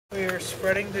here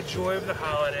spreading the joy of the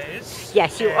holidays.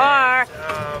 Yes, you and, are.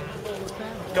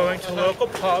 Going to local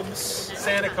pubs,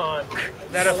 SantaCon.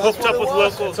 that have hooked up with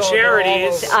local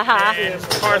charities, and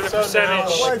part of the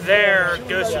percentage there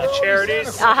goes to the charities.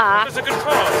 It's a good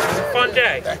cause. It's a fun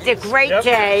day. It's a great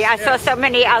day. I saw so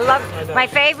many. My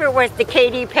favorite was the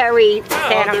Katy Perry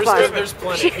Santa Claus. There's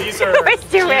plenty. These are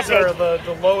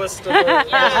the lowest of the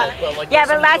yeah,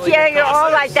 but last year you're all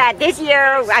like that. This year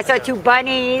I saw two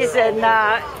bunnies, and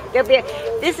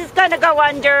this is going to go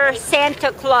under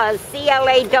Santa Claus,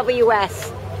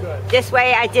 CLAWS. This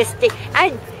way I just think,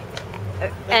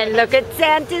 and look at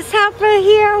Santa's helper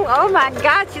here. Oh my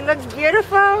God, she looks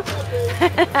beautiful.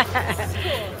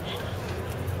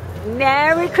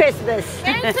 Merry Christmas.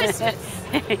 Merry Christmas.